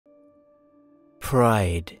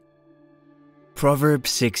Pride. Proverbs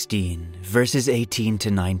 16, verses 18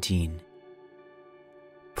 to 19.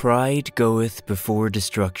 Pride goeth before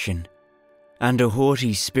destruction, and a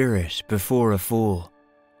haughty spirit before a fall.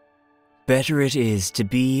 Better it is to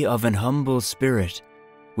be of an humble spirit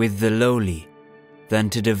with the lowly, than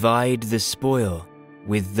to divide the spoil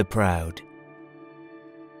with the proud.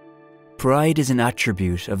 Pride is an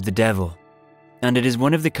attribute of the devil, and it is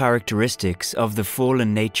one of the characteristics of the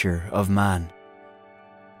fallen nature of man.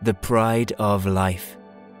 The pride of life.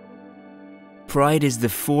 Pride is the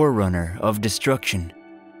forerunner of destruction.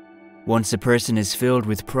 Once a person is filled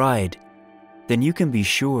with pride, then you can be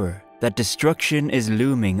sure that destruction is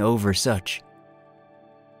looming over such.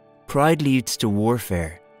 Pride leads to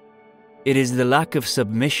warfare. It is the lack of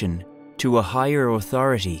submission to a higher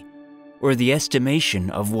authority or the estimation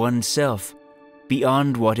of oneself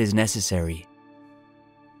beyond what is necessary.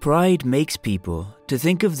 Pride makes people to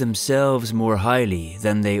think of themselves more highly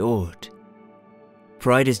than they ought.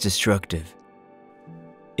 Pride is destructive.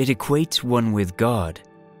 It equates one with God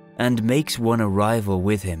and makes one a rival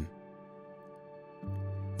with Him.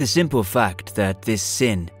 The simple fact that this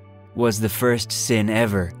sin was the first sin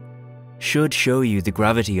ever should show you the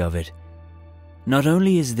gravity of it. Not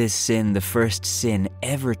only is this sin the first sin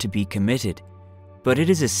ever to be committed, but it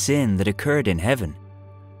is a sin that occurred in heaven.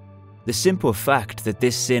 The simple fact that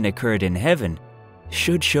this sin occurred in heaven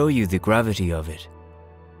should show you the gravity of it.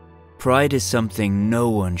 Pride is something no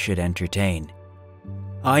one should entertain.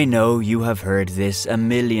 I know you have heard this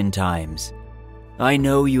 1,000,000 times. I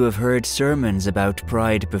know you have heard sermons about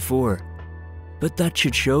pride before, but that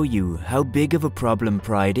should show you how big of a problem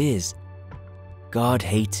pride is. God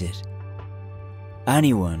hates it.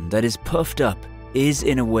 Anyone that is puffed up is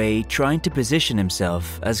in a way trying to position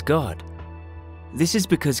himself as God. This is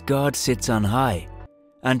because God sits on high,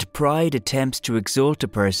 and pride attempts to exalt a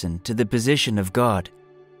person to the position of God.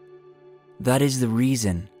 That is the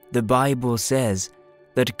reason the Bible says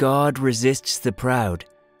that God resists the proud,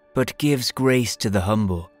 but gives grace to the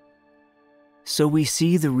humble. So we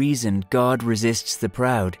see the reason God resists the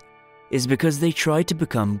proud is because they try to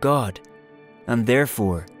become God, and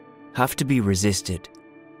therefore have to be resisted.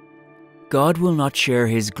 God will not share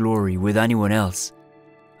His glory with anyone else.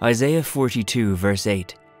 Isaiah 42 verse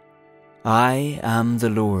 8. I am the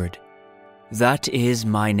Lord, that is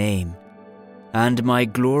my name, and my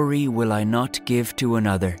glory will I not give to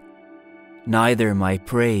another, neither my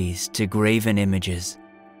praise to graven images.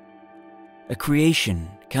 A creation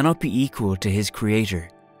cannot be equal to His Creator.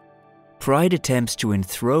 Pride attempts to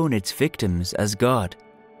enthrone its victims as God.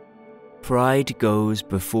 Pride goes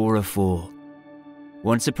before a fall.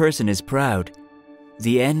 Once a person is proud,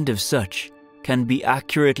 the end of such can be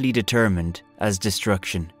accurately determined as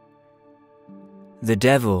destruction. The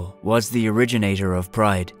devil was the originator of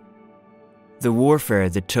pride. The warfare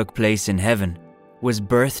that took place in heaven was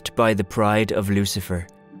birthed by the pride of Lucifer.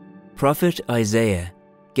 Prophet Isaiah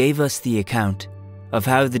gave us the account of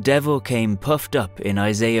how the devil came puffed up in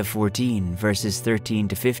Isaiah 14 verses 13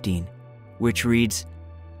 to 15, which reads,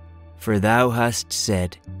 For thou hast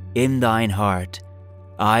said in thine heart,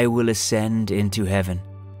 I will ascend into heaven.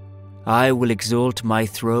 I will exalt my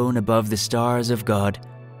throne above the stars of God.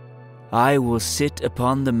 I will sit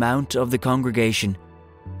upon the mount of the congregation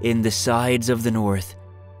in the sides of the north.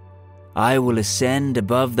 I will ascend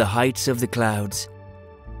above the heights of the clouds.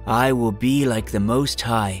 I will be like the Most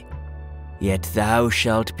High, yet thou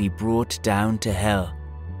shalt be brought down to hell,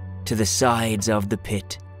 to the sides of the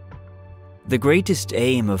pit. The greatest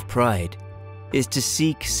aim of pride is to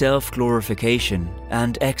seek self-glorification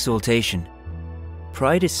and exaltation.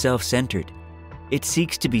 Pride is self-centered. It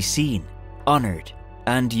seeks to be seen, honored,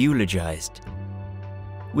 and eulogized.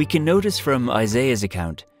 We can notice from Isaiah's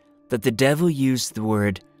account that the devil used the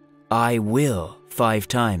word I will 5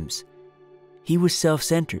 times. He was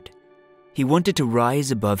self-centered. He wanted to rise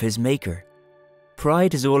above his maker.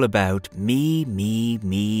 Pride is all about me, me,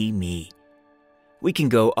 me, me. We can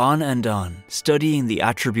go on and on studying the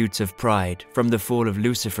attributes of pride from the fall of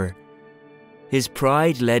Lucifer. His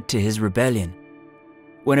pride led to his rebellion.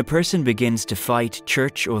 When a person begins to fight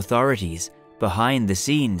church authorities behind the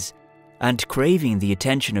scenes and craving the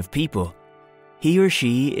attention of people, he or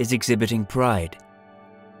she is exhibiting pride.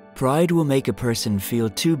 Pride will make a person feel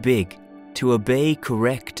too big to obey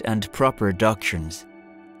correct and proper doctrines.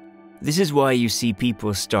 This is why you see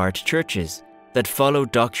people start churches that follow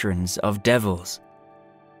doctrines of devils.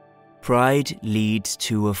 Pride leads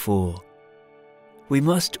to a fall. We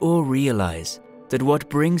must all realize that what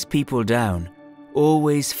brings people down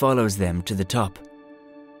always follows them to the top.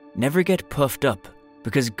 Never get puffed up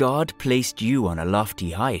because God placed you on a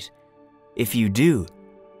lofty height. If you do,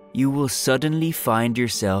 you will suddenly find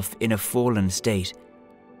yourself in a fallen state.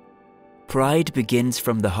 Pride begins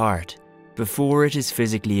from the heart before it is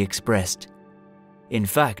physically expressed. In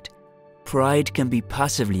fact, pride can be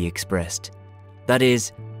passively expressed. That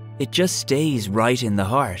is, it just stays right in the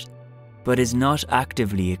heart, but is not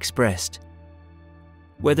actively expressed.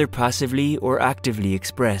 Whether passively or actively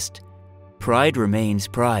expressed, pride remains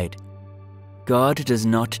pride. God does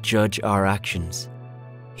not judge our actions.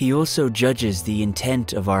 He also judges the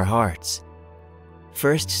intent of our hearts.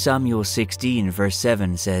 1 Samuel 16 verse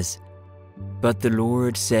 7 says, "But the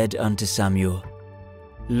Lord said unto Samuel,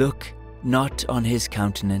 Look not on his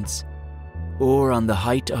countenance, or on the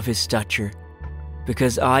height of his stature,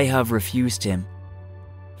 because I have refused him.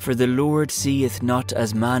 For the Lord seeth not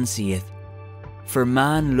as man seeth, for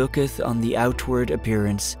man looketh on the outward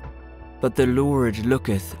appearance, but the Lord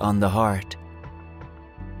looketh on the heart."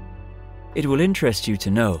 It will interest you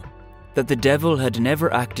to know that the devil had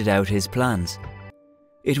never acted out his plans.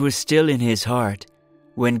 It was still in his heart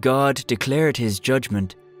when God declared his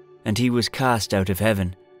judgment and he was cast out of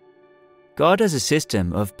heaven. God has a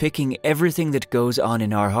system of picking everything that goes on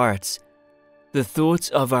in our hearts. The thoughts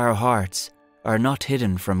of our hearts are not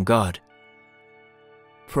hidden from God.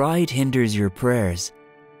 Pride hinders your prayers.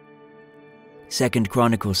 2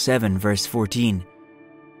 Chronicles 7 verse 14,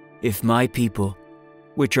 "If my people,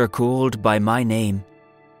 which are called by my name,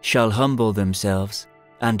 shall humble themselves,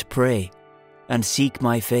 and pray, and seek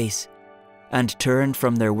my face, and turn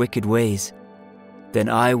from their wicked ways, then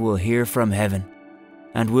I will hear from heaven,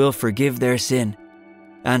 and will forgive their sin,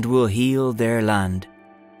 and will heal their land."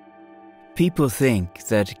 People think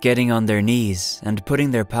that getting on their knees and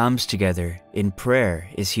putting their palms together in prayer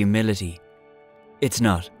is humility. It's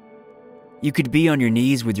not. You could be on your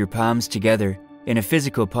knees with your palms together in a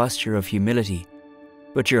physical posture of humility,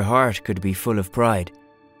 but your heart could be full of pride.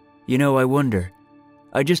 You know,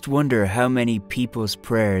 I just wonder how many people's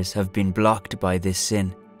prayers have been blocked by this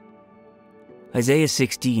sin. Isaiah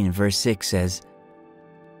 16 verse 6 says,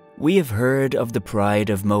 "We have heard of the pride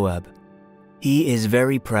of Moab. He is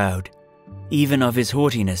very proud, even of his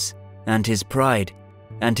haughtiness, and his pride,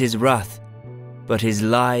 and his wrath, but his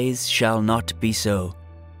lies shall not be so."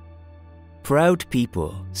 Proud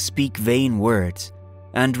people speak vain words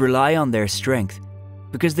and rely on their strength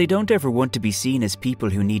because they don't ever want to be seen as people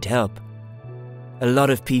who need help. A lot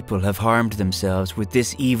of people have harmed themselves with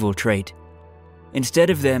this evil trait. Instead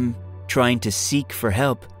of them trying to seek for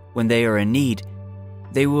help when they are in need,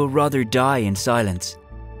 they will rather die in silence.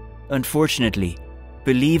 Unfortunately,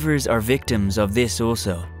 believers are victims of this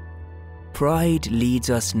also. Pride leads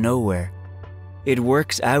us nowhere. It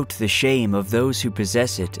works out the shame of those who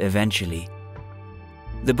possess it eventually.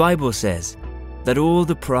 The Bible says that all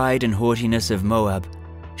the pride and haughtiness of Moab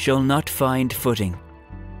shall not find footing.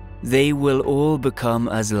 They will all become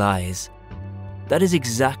as lies. That is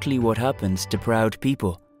exactly what happens to proud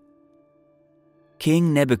people.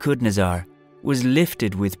 King Nebuchadnezzar was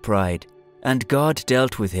lifted with pride, and God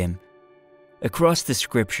dealt with him. Across the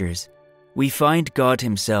scriptures, we find God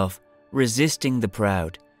himself resisting the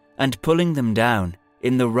proud and pulling them down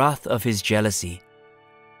in the wrath of his jealousy.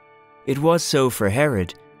 It was so for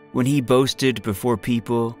Herod when he boasted before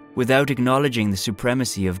people without acknowledging the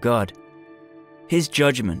supremacy of God. His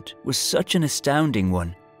judgment was such an astounding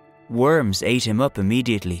one. Worms ate him up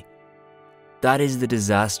immediately. That is the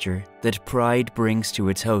disaster that pride brings to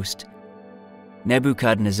its host.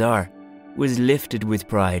 Nebuchadnezzar was lifted with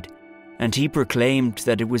pride, and he proclaimed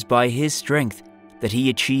that it was by his strength that he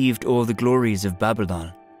achieved all the glories of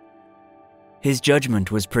Babylon. His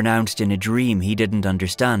judgment was pronounced in a dream he didn't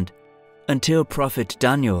understand, until prophet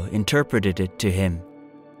Daniel interpreted it to him.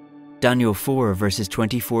 Daniel 4 verses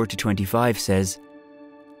 24 to 25 says,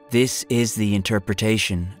 "This is the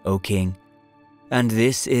interpretation, O king, and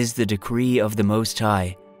this is the decree of the Most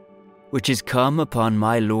High, which is come upon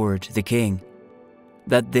my lord the king,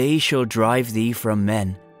 that they shall drive thee from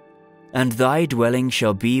men, and thy dwelling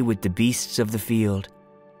shall be with the beasts of the field,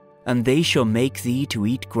 and they shall make thee to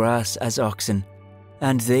eat grass as oxen,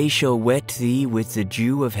 and they shall wet thee with the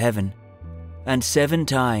dew of heaven, and 7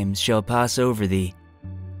 times shall pass over thee,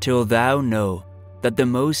 till thou know that the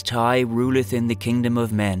Most High ruleth in the kingdom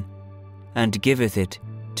of men, and giveth it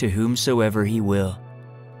to whomsoever he will."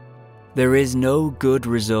 There is no good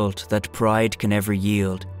result that pride can ever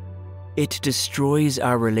yield. It destroys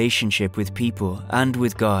our relationship with people and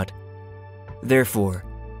with God. Therefore,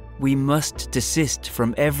 we must desist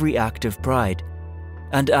from every act of pride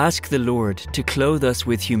and ask the Lord to clothe us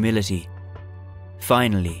with humility.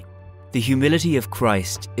 Finally, the humility of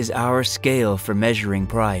Christ is our scale for measuring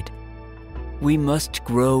pride. We must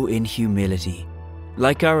grow in humility,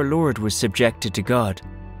 like our Lord was subjected to God,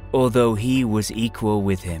 although he was equal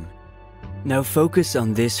with him. Now focus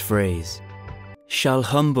on this phrase, shall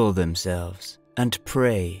humble themselves and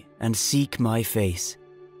pray and seek my face.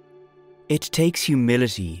 It takes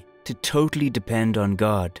humility to totally depend on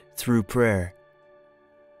God through prayer.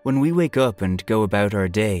 When we wake up and go about our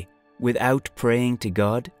day without praying to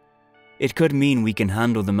God, it could mean we can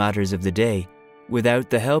handle the matters of the day without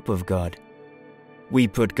the help of God. We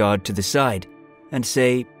put God to the side and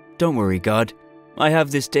say, "Don't worry, God, I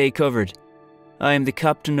have this day covered. I am the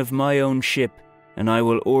captain of my own ship, and I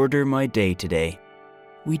will order my day today."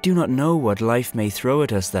 We do not know what life may throw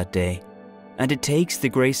at us that day, and it takes the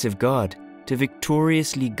grace of God to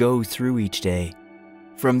victoriously go through each day.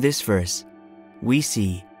 From this verse, we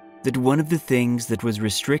see that one of the things that was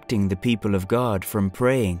restricting the people of God from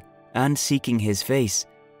praying and seeking His face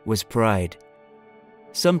was pride.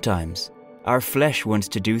 Sometimes our flesh wants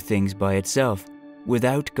to do things by itself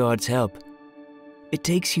without God's help. It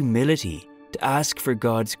takes humility to ask for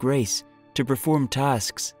God's grace to perform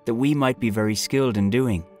tasks that we might be very skilled in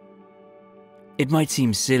doing. It might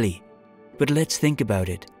seem silly, but let's think about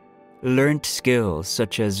it. Learnt skills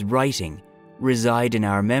such as writing reside in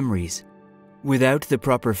our memories. Without the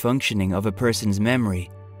proper functioning of a person's memory,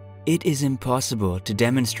 it is impossible to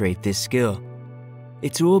demonstrate this skill.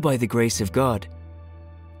 It's all by the grace of God.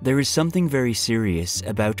 There is something very serious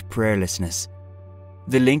about prayerlessness.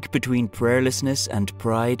 The link between prayerlessness and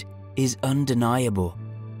pride is undeniable.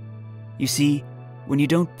 You see, when you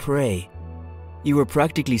don't pray, you are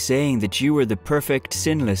practically saying that you are the perfect,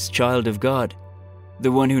 sinless child of God,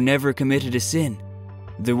 the one who never committed a sin,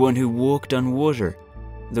 the one who walked on water,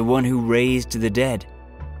 the one who raised the dead,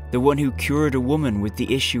 the one who cured a woman with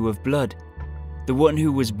the issue of blood, the one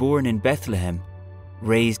who was born in Bethlehem,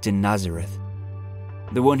 raised in Nazareth,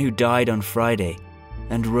 the one who died on Friday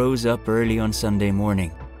and rose up early on Sunday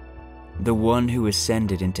morning, the one who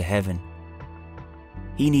ascended into heaven.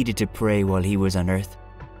 He needed to pray while he was on earth,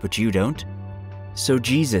 but you don't. So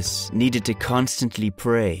Jesus needed to constantly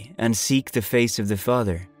pray and seek the face of the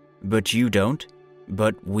Father, but you don't,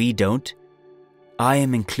 but we don't. I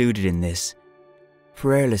am included in this.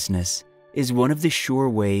 Prayerlessness is one of the sure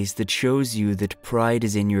ways that shows you that pride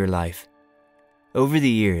is in your life. Over the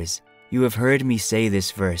years, you have heard me say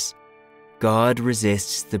this verse, God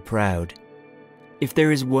resists the proud. If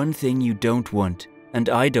there is one thing you don't want, and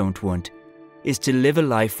I don't want, is to live a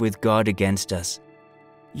life with God against us.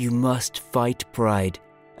 You must fight pride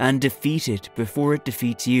and defeat it before it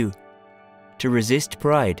defeats you. To resist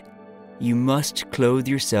pride, you must clothe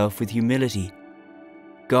yourself with humility.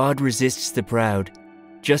 God resists the proud,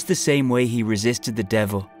 just the same way He resisted the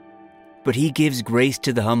devil. But He gives grace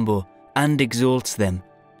to the humble and exalts them.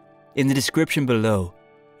 In the description below,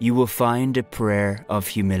 you will find a prayer of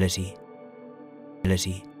humility.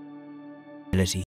 Humility.